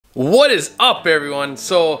What is up, everyone?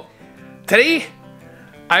 So today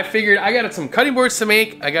I figured I got some cutting boards to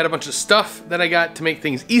make. I got a bunch of stuff that I got to make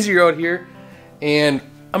things easier out here, and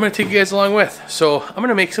I'm gonna take you guys along with. So I'm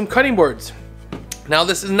gonna make some cutting boards. Now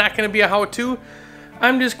this is not gonna be a how-to.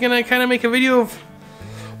 I'm just gonna kind of make a video of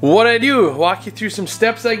what I do, walk you through some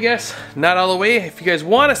steps, I guess. Not all the way. If you guys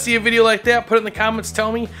want to see a video like that, put it in the comments,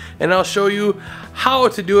 tell me, and I'll show you how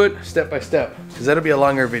to do it step by step, because that'll be a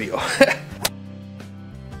longer video.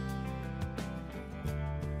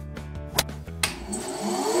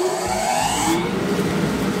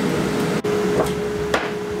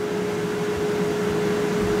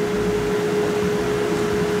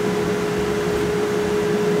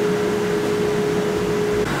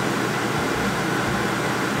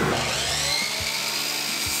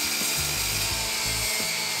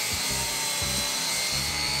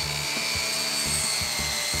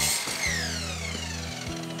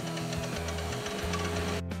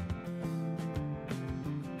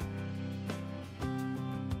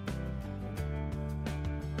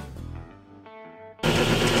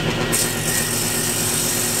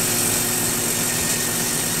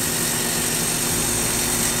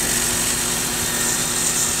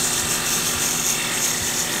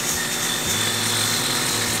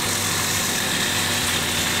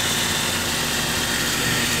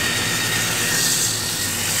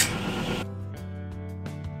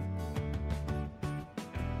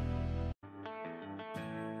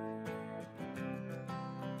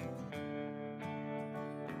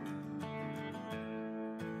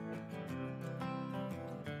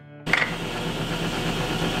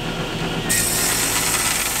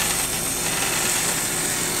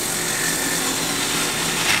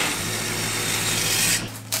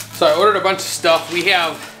 So I ordered a bunch of stuff. We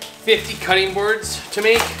have 50 cutting boards to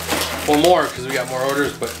make. Well, more because we got more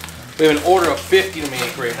orders, but we have an order of 50 to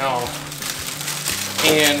make right now.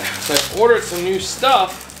 And so I ordered some new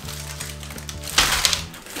stuff.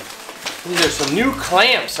 These are some new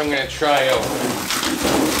clamps I'm gonna try out.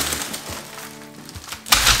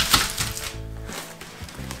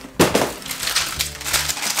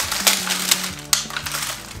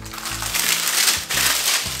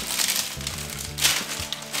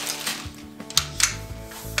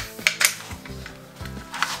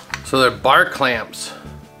 So they're bar clamps.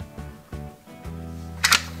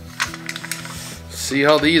 See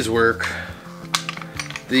how these work.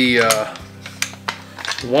 The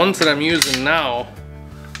ones that I'm using now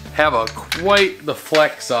have quite the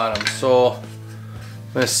flex on them. So I'm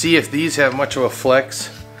gonna see if these have much of a flex,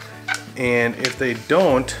 and if they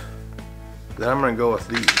don't, then I'm gonna go with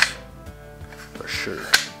these for sure.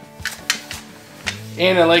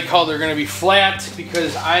 And I like how they're gonna be flat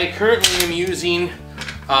because I currently am using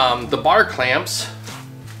the bar clamps.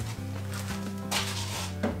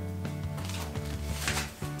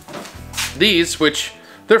 These, which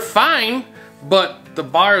they're fine, but the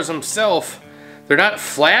bars themselves, they're not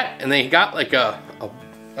flat, and they got like a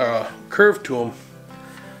curve to them.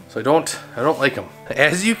 So I don't like them.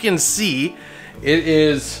 As you can see, it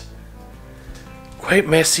is quite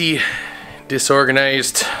messy,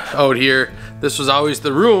 disorganized out here. This was always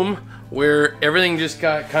the room where everything just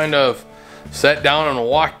got kind of sat down and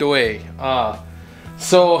walked away.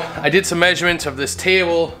 So I did some measurements of this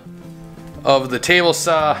table, of the table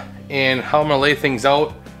saw, and how I'm gonna lay things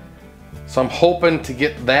out. So I'm hoping to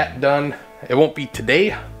get that done. It won't be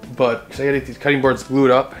today, but because I gotta get these cutting boards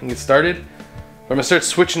glued up and get started. But I'm gonna start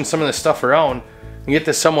switching some of this stuff around and get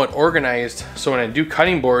this somewhat organized, so when I do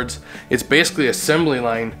cutting boards, it's basically assembly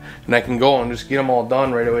line, and I can go and just get them all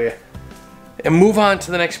done right away and move on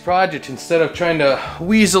to the next project instead of trying to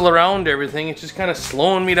weasel around everything. It's just kind of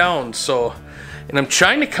slowing me down. So, and I'm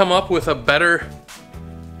trying to come up with a better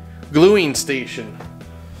gluing station.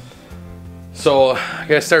 So I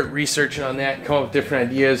gotta start researching on that and come up with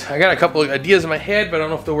different ideas. I got a couple of ideas in my head, but I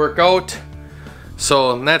don't know if they'll work out.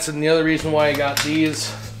 So that's the other reason why I got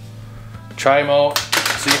these. Try them out,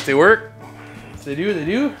 see if they work. If they do, they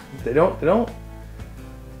do. If they don't, they don't.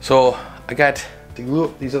 So I got to glue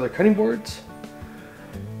up these other cutting boards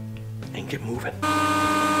and get moving.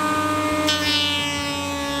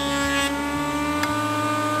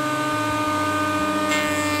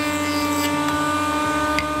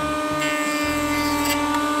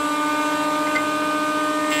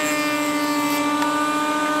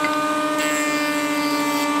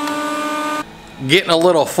 Getting a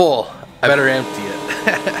little full. I better empty it.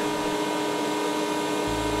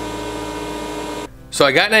 So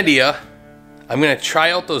I got an idea. I'm gonna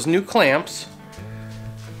try out those new clamps.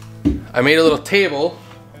 I made a little table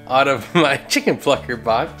out of my chicken plucker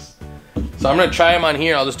box. So I'm gonna try them on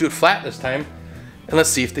here. I'll just do it flat this time, and let's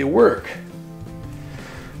see if they work.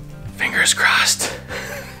 Fingers crossed.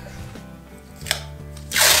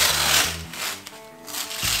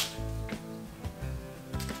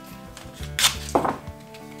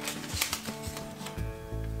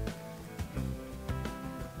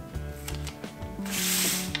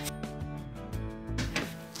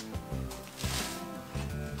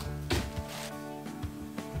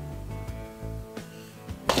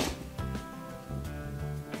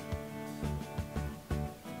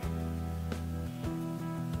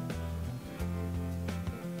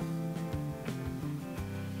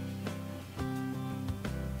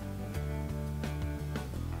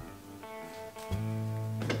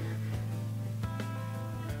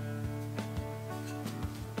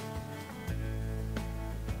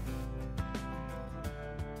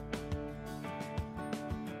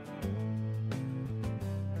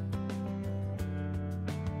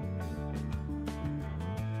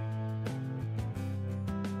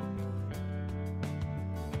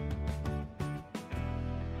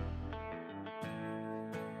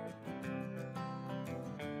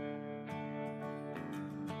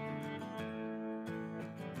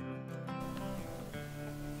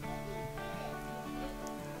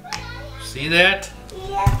 See that?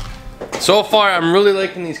 Yeah. So far, I'm really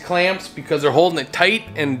liking these clamps because they're holding it tight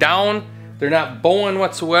and down. They're not bowing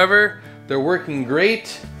whatsoever. They're working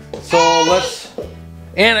great. So let's,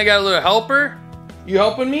 and I got a little helper. You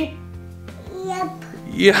helping me? Yep.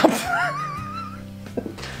 Yep.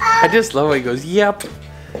 I just love how he goes, yep.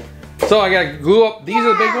 So I gotta glue up, these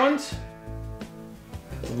are the big ones.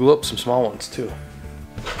 Glue up some small ones too.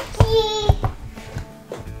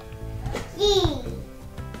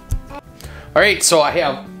 Alright, so I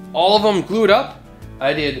have all of them glued up.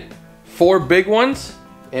 I did 4 big ones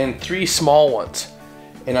and 3 small ones.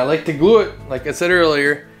 And I like to glue it, like I said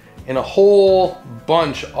earlier, in a whole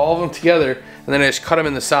bunch, all of them together, and then I just cut them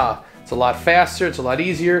in the saw. It's a lot faster, it's a lot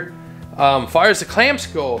easier. As far as the clamps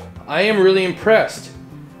go, I am really impressed.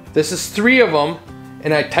 This is 3 of them,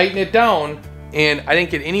 and I tightened it down, and I didn't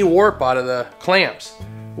get any warp out of the clamps.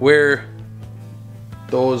 Where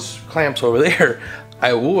those clamps over there,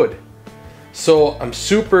 I would. So I'm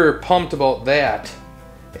super pumped about that.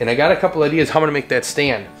 And I got a couple ideas how I'm gonna make that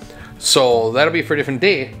stand. So that'll be for a different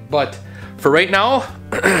day. But for right now,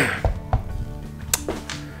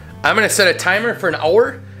 I'm gonna set a timer for an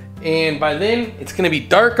hour. And by then, it's gonna be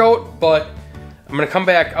dark out, but I'm gonna come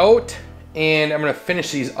back out and I'm gonna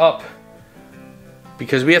finish these up.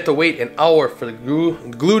 Because we have to wait an hour for the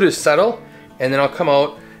glue to settle. And then I'll come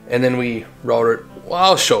out and then we router it. Well,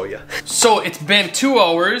 I'll show you. So it's been 2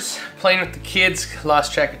 hours playing with the kids,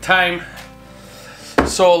 lost track of time.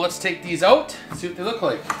 So let's take these out and see what they look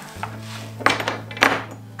like.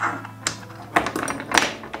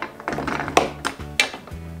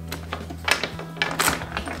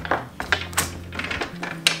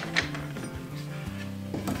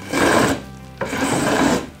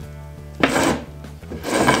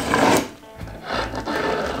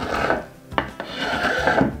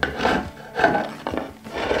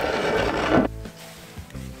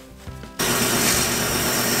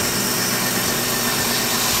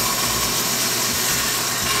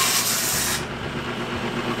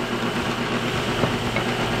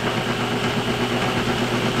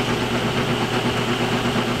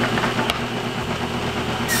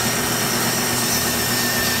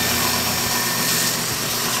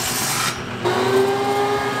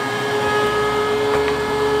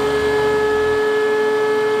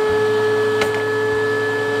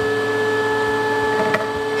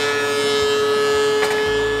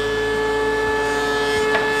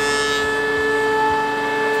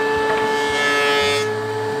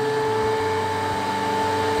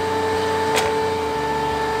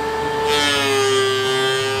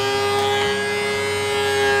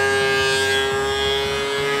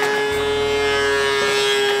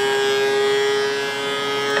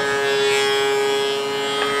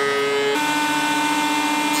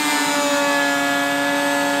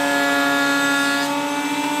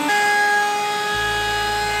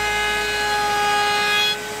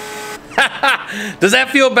 Does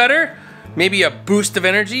that feel better? Maybe a boost of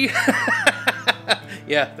energy?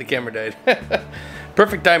 Yeah, the camera died.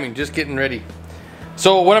 Perfect timing, just getting ready.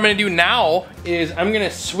 So what I'm gonna do now is I'm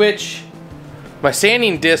gonna switch my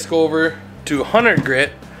sanding disc over to 100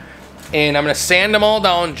 grit, and I'm gonna sand them all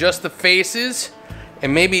down, just the faces,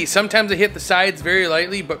 and maybe sometimes I hit the sides very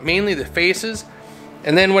lightly, but mainly the faces.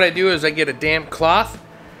 And then what I do is I get a damp cloth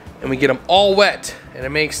and we get them all wet, and it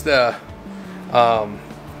makes the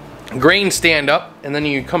grain stand up, and then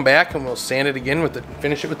you come back and we'll sand it again with the,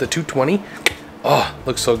 finish it with the 220. Oh,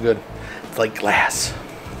 looks so good. It's like glass.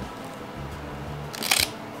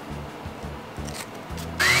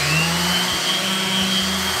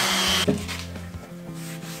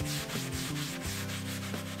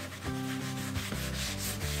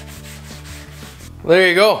 there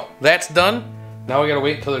you go. That's done. Now we gotta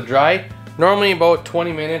wait until they're dry. Normally about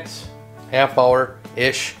 20 minutes, half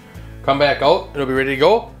hour-ish. Come back out, it'll be ready to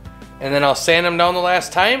go. And then I'll sand them down the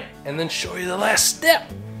last time and then show you the last step.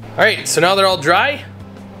 All right, so now they're all dry.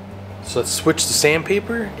 So let's switch to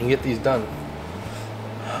sandpaper and get these done.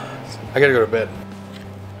 I gotta go to bed.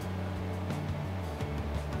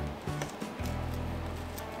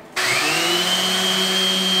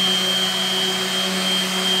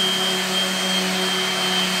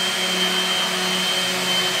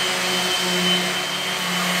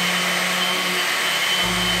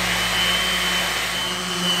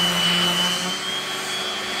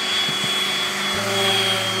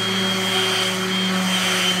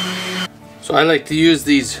 So I like to use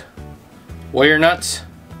these wire nuts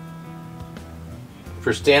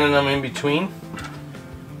for standing them in between.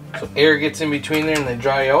 So air gets in between there and they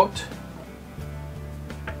dry out.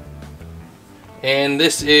 And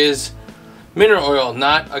this is mineral oil,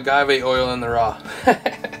 not agave oil in the raw.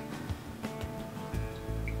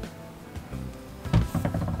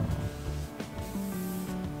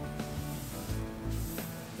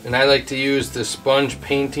 And I like to use the sponge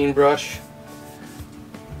painting brush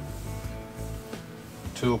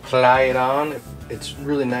to apply it on. It's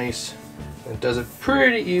really nice. It does it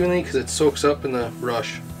pretty evenly because it soaks up in the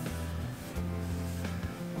brush.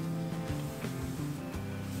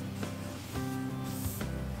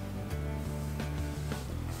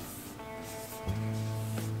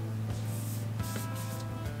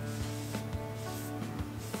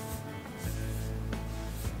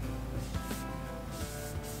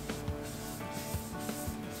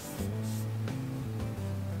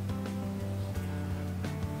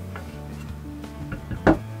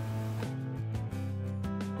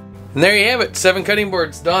 And there you have it, 7 cutting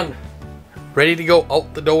boards done. Ready to go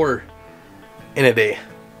out the door in a day.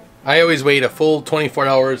 I always wait a full 24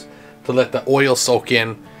 hours to let the oil soak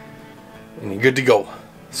in and you're good to go.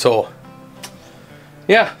 So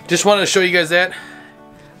yeah, just wanted to show you guys that.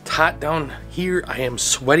 It's hot down here. I am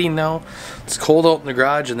sweating now. It's cold out in the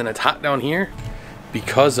garage and then it's hot down here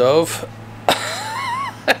because of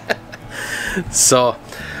so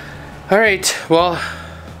alright, well,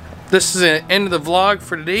 this is the end of the vlog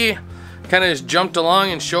for today. Kind of just jumped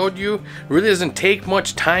along and showed you. It really doesn't take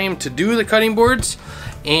much time to do the cutting boards,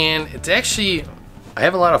 and it's actually, I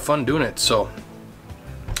have a lot of fun doing it. So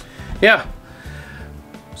yeah,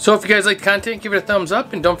 so if you guys like the content, give it a thumbs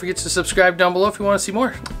up and don't forget to subscribe down below if you want to see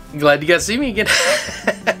more. Glad you guys see me again.